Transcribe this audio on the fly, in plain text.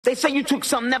They say you took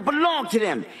something that belonged to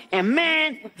them. And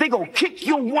man, they gon' kick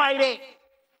your white ass.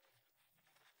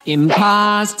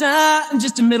 Imposter, I'm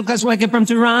just a middle-class worker from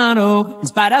Toronto. In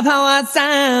spite of how I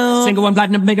sound, single one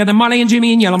platinum bigger than Marley and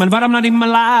Jimmy and Yellowman, but I'm not even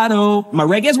mulatto. My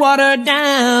reggae's watered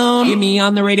down. Hear me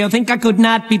on the radio, think I could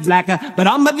not be blacker, but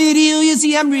on my video, you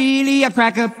see I'm really a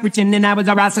cracker, pretending I was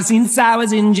a rasta since I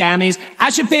was in jammies. I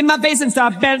should paint my face and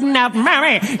start belting out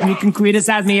mammy. You can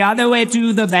criticize me all the way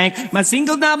to the bank. My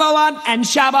single's #1 and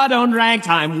shabba don't rank.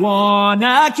 Time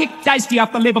wanna kick dicey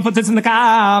off the label, puts us in the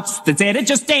cops. They said it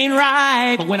just ain't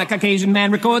right. But when a Caucasian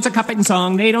man records a capitan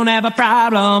song, they don't have a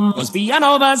problem. Must be an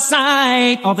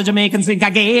oversight. All the Jamaicans think I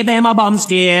gave them a bum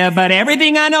steer, but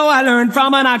everything I know I learned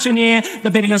from an auctioneer. The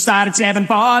bidding started 7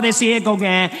 for this here go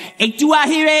again. 8 do I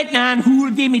hear 8, 9,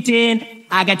 who'll give me 10?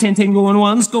 I got 10 going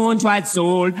once, going twice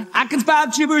sold. I can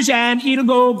spout gibberish and it'll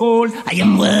go gold. I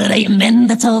am what I am, and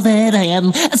that's all that I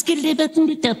am. A skilly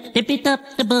button, dip up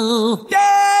the bow.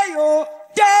 Day-o,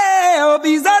 day-o,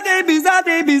 bizade,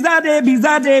 bizade, bizade,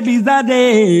 bizade,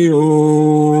 bizade-o.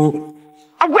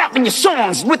 I'm rapping your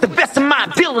songs with the best of my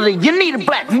ability. You need a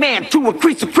black man to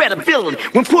increase your credibility.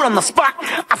 When put on the spot,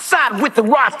 I side with the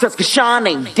Rastas, cause Sean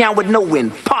ain't down with no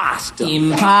imposter.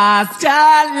 Imposter,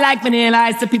 like vanilla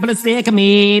ice, the people are sick of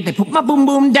me. They put my boom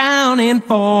boom down in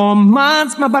 4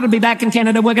 months. My buddy'll be back in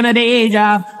Canada working a day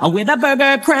job with a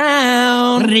burger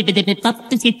crown.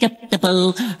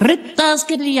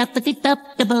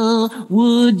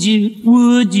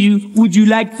 Would you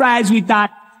like fries with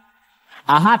that?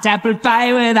 A hot apple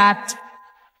pie with that.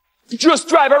 Just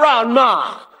drive around,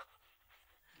 man.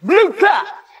 Blue cat.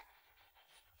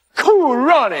 Cool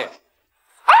running.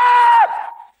 Ah!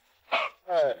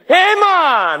 Hey,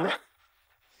 man.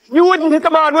 You wouldn't hit a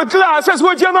man with glasses,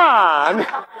 would you, man?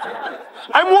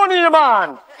 I'm warning you,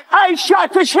 man. I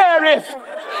shot the sheriff.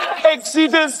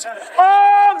 Exodus.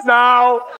 Oh, now.